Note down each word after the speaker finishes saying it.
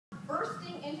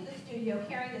bursting into the studio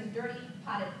carrying this dirty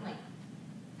potted plant.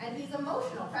 And he's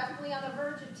emotional, practically on the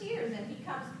verge of tears, and he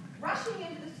comes rushing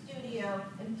into the studio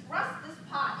and thrusts this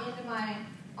pot into my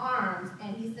arms,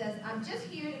 and he says, "I'm just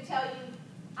here to tell you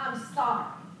I'm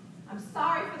sorry. I'm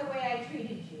sorry for the way I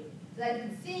treated you. I've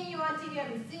been seeing you on TV, I've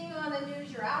been seeing you on the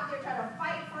news, you're out there trying to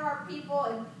fight for our people,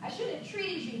 and I shouldn't have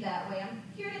treated you that way. I'm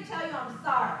here to tell you I'm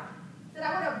sorry. I said,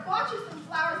 I would have bought you some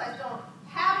flowers, I don't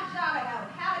have a job, I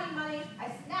don't have any money,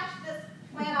 I snatched this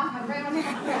plant off my grandma's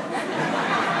farm."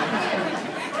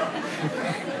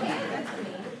 He handed it to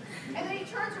me, and then he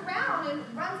turns around and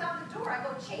runs out the door. I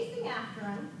go chasing after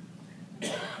him.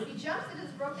 He jumps in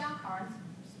his broke-down car and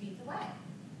speeds away.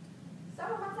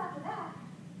 Several months after that,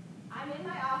 I'm in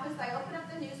my office, I open up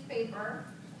the newspaper.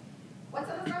 What's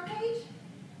on the front page?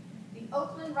 The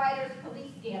Oakland Riders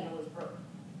police scandal is broken.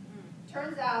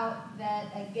 Turns out that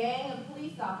a gang of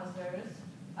police officers,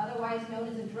 otherwise known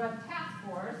as a drug task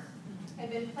force, had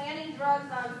been planting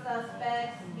drugs on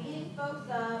suspects, beating folks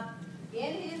up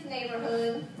in his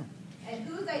neighborhood. And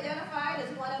who's identified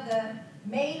as one of the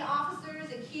main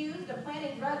officers accused of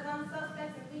planting drugs on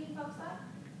suspects and beating folks up?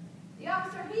 The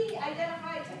officer he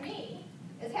identified to me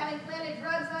as having planted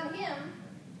drugs on him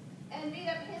and beat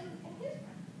up him and his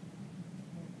friends.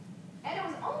 And it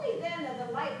was only then that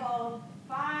the light bulb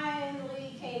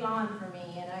finally came on for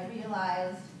me, and I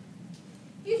realized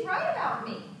he's right about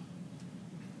me.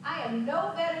 I am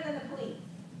no better than the police.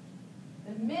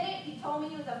 The minute he told me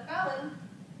he was a felon,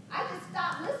 I just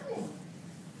stopped listening.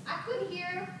 I couldn't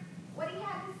hear what he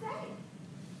had to say.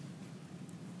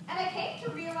 And I came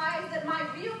to realize that my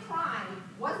real crime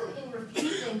wasn't in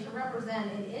refusing to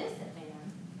represent an innocent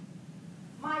man.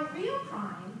 My real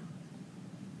crime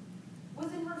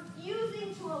was in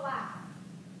refusing to allow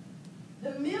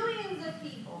the millions of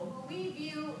people who we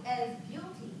view as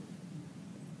guilty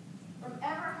from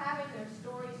ever having their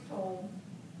stories told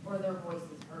or their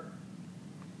voices heard.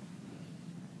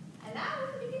 And that was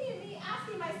the beginning of me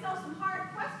asking myself some hard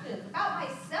questions about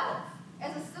myself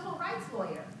as a civil rights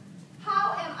lawyer.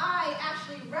 How am I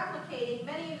actually replicating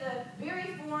many of the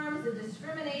very forms of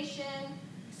discrimination,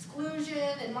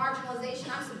 exclusion, and marginalization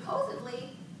I'm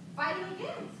supposedly fighting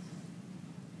against?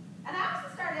 And I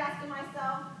also started asking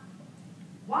myself,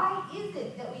 why is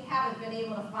it that we haven't been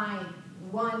able to find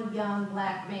one young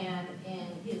black man in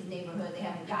his neighborhood they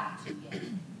haven't got to yet?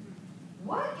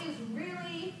 What is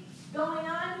really going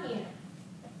on here?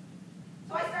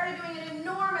 So I started doing an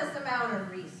enormous amount of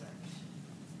research.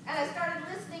 And I started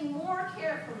listening more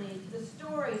carefully to the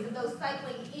stories of those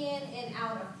cycling in and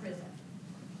out of prison.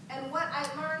 And what I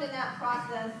learned in that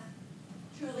process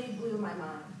truly blew my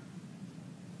mind.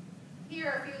 Here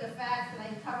are a few of the facts that I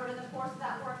uncovered in the course of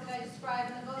that work that I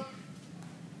described in the book.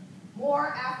 More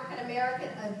African American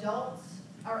adults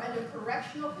are under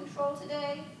correctional control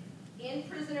today, in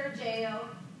prison or jail,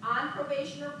 on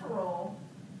probation or parole,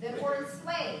 than were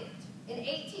enslaved in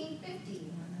 1850.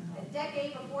 A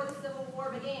decade before the Civil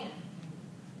War began.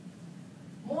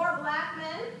 More black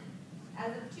men,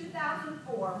 as of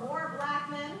 2004, more black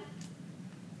men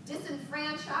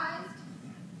disenfranchised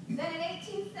than in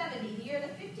 1870, the year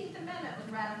the 15th Amendment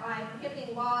was ratified,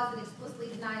 prohibiting laws that explicitly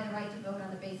deny the right to vote on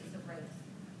the basis of race.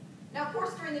 Now, of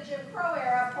course, during the Jim Crow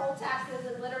era, poll taxes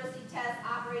and literacy tests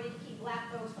operated to keep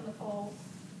black folks from the polls.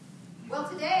 Well,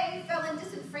 today, felon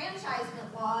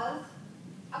disenfranchisement laws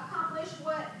accomplish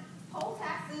what poll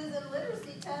taxes and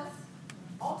literacy tests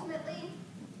ultimately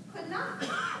could not.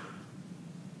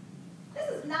 This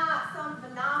is not some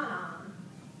phenomenon.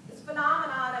 This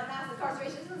phenomenon of mass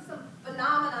incarceration isn't some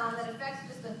phenomenon that affects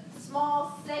just a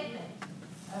small segment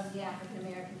of the African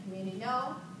American community.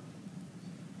 No.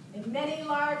 In many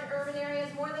large urban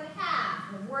areas, more than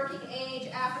half of working age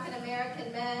African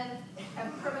American men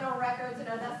have criminal records and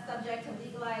are thus subject to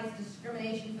legalized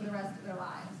discrimination for the rest of their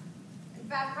lives. In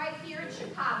fact, right here in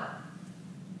Chicago,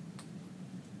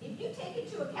 if you take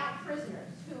into account prisoners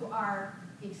who are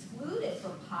excluded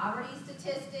from poverty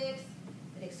statistics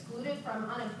and excluded from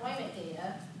unemployment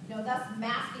data, thus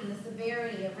masking the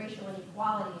severity of racial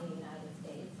inequality in the United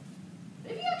States.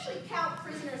 But if you actually count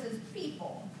prisoners as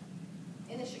people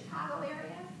in the Chicago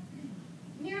area,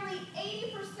 nearly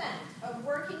 80% of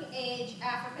working age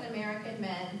African American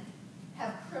men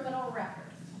have criminal records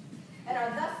and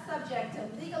are thus subject to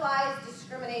legalized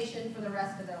discrimination for the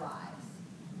rest of their lives.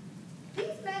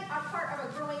 These men are part of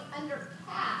a growing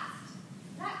undercaste,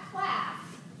 not class,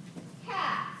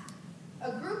 caste,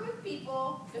 a group of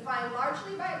people defined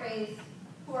largely by race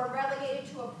who are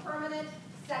relegated to a permanent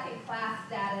second-class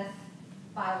status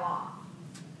by law.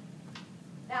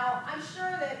 Now, I'm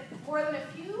sure that more than a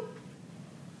few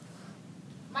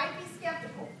might be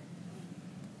skeptical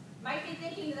might be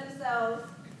thinking to themselves,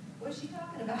 what is she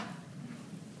talking about?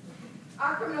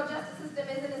 Our criminal justice system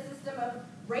isn't a system of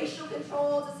racial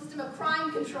control, it's a system of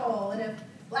crime control. And if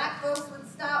black folks would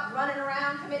stop running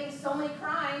around committing so many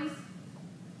crimes,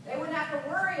 they wouldn't have to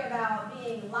worry about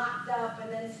being locked up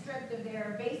and then stripped of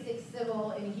their basic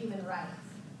civil and human rights.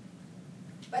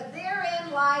 But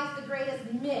therein lies the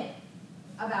greatest myth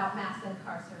about mass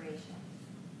incarceration,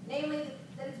 namely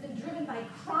that it's been driven by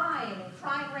crime and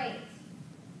crime rates.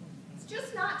 It's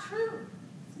just not true.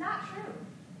 It's not true.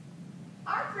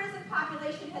 Our prison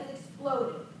population has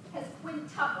exploded, has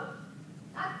quintupled,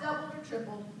 not doubled or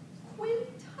tripled,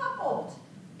 quintupled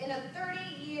in a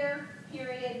 30-year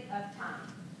period of time.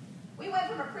 We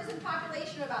went from a prison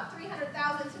population of about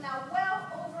 300,000 to now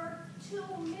well over 2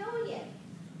 million.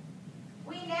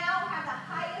 We now have the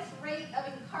highest rate of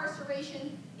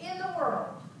incarceration in the world,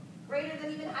 greater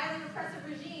than even highly repressive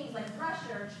regimes like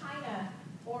Russia or China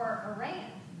or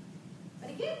Iran.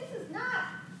 But again, this is not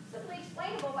simply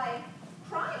explainable by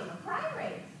crime or crime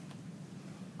rates.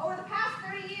 Over the past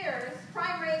 30 years,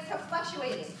 crime rates have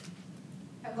fluctuated,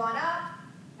 have gone up,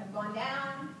 have gone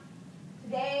down.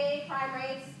 Today, crime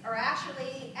rates are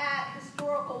actually at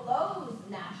historical lows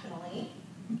nationally,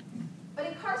 but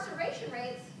incarceration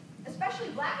rates, especially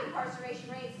black incarceration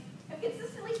rates, have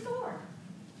consistently soared.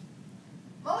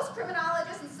 Most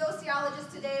criminologists and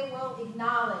sociologists today will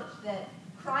acknowledge that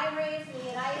crime rates in the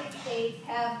United States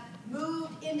have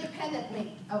moved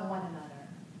independently of one another.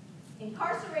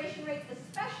 Incarceration rates,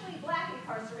 especially black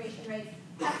incarceration rates,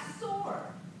 have soared,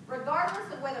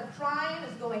 regardless of whether crime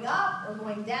is going up or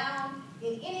going down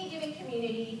in any given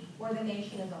community or the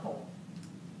nation as a whole.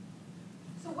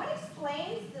 So what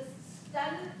explains this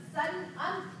sudden,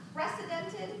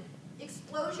 unprecedented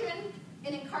explosion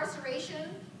in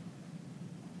incarceration?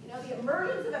 You know, the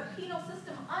emergence of a penal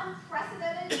system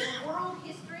unprecedented in world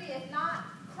history, if not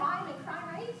crime and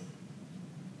crime rates?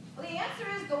 Well, the answer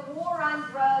is the war on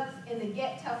drugs and the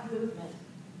Get Tough movement,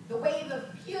 the wave of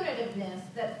punitiveness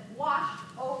that washed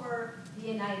over the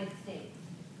United States.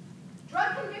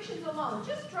 Drug convictions alone,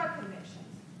 just drug convictions,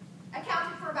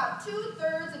 accounted for about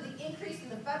 2/3 of the increase in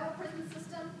the federal prison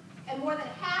system and more than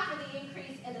half of the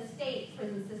increase in the state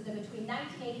prison system between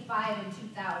 1985 and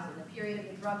 2000, the period of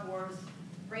the drug war's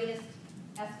greatest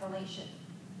escalation.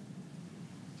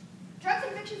 Drug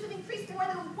convictions have increased more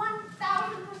than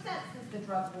 1,000% since the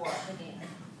drug war began.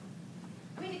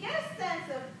 I mean, to get a sense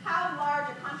of how large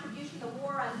a contribution the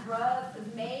war on drugs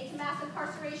has made to mass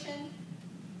incarceration,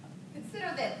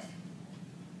 consider this.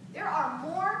 There are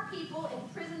more people in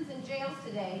prisons and jails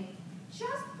today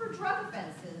just for drug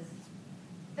offenses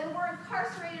than were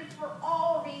incarcerated for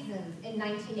all reasons in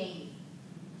 1980.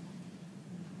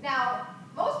 Now,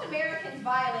 most Americans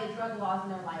violate drug laws in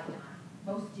their lifetime.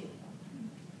 Most do.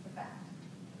 It's a fact.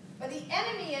 But the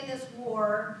enemy in this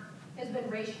war has been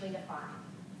racially defined.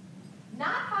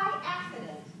 Not by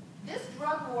accident, this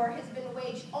drug war has been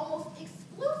waged almost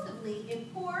exclusively in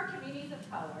poor communities of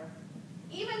color,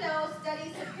 even though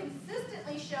studies have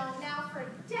consistently shown now for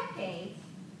decades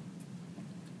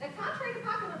that, contrary to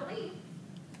popular belief,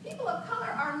 people of color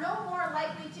are no more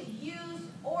likely to use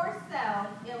or sell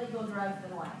illegal drugs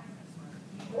than whites.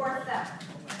 Or sell.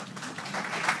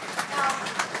 Now,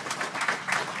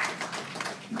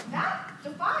 that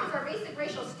defies our basic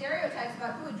racial stereotypes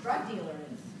about who a drug dealer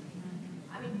is.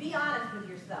 I mean, be honest with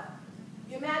yourself.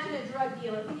 You imagine a drug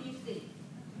dealer, who do you see?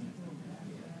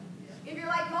 If you're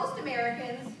like most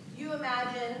Americans, you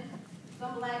imagine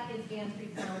some black kid standing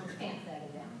street corner with his pants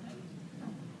sagging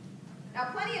down.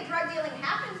 Now, plenty of drug dealing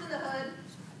happens in the hood,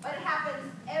 but it happens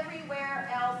everywhere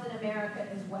else in America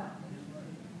as well.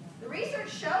 The research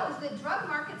shows that drug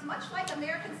markets, much like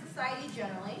American society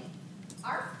generally,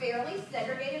 are fairly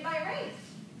segregated by race.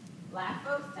 Black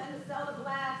folks tend to sell to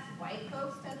blacks, white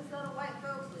folks tend to sell to white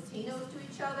folks, Latinos to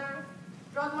each other.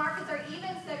 Drug markets are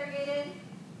even segregated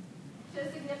to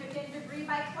a significant degree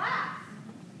by class.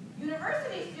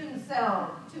 University students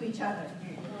sell to each other,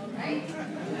 right?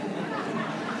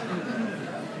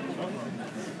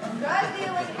 Drug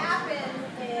dealing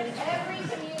happens in every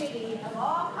community of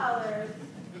all colors,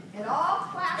 in all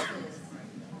classes,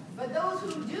 but those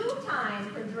who do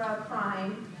time for drug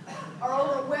crime are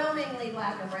overwhelmingly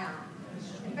black and brown.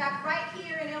 In fact, right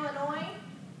here in Illinois,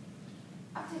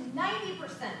 up to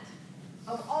 90%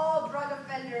 of all drug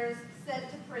offenders sent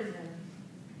to prison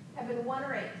have been one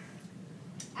race,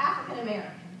 African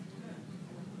American.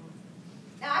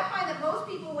 Now, I find that most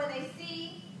people, when they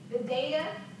see the data,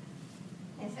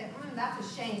 and say, that's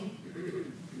a shame.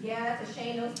 Yeah, that's a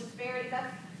shame, those disparities,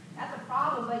 that's a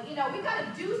problem. But, you know, we've got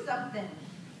to do something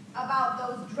about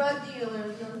those drug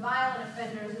dealers and those violent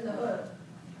offenders in the hood.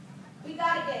 We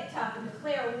got to get tough and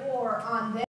declare war on them.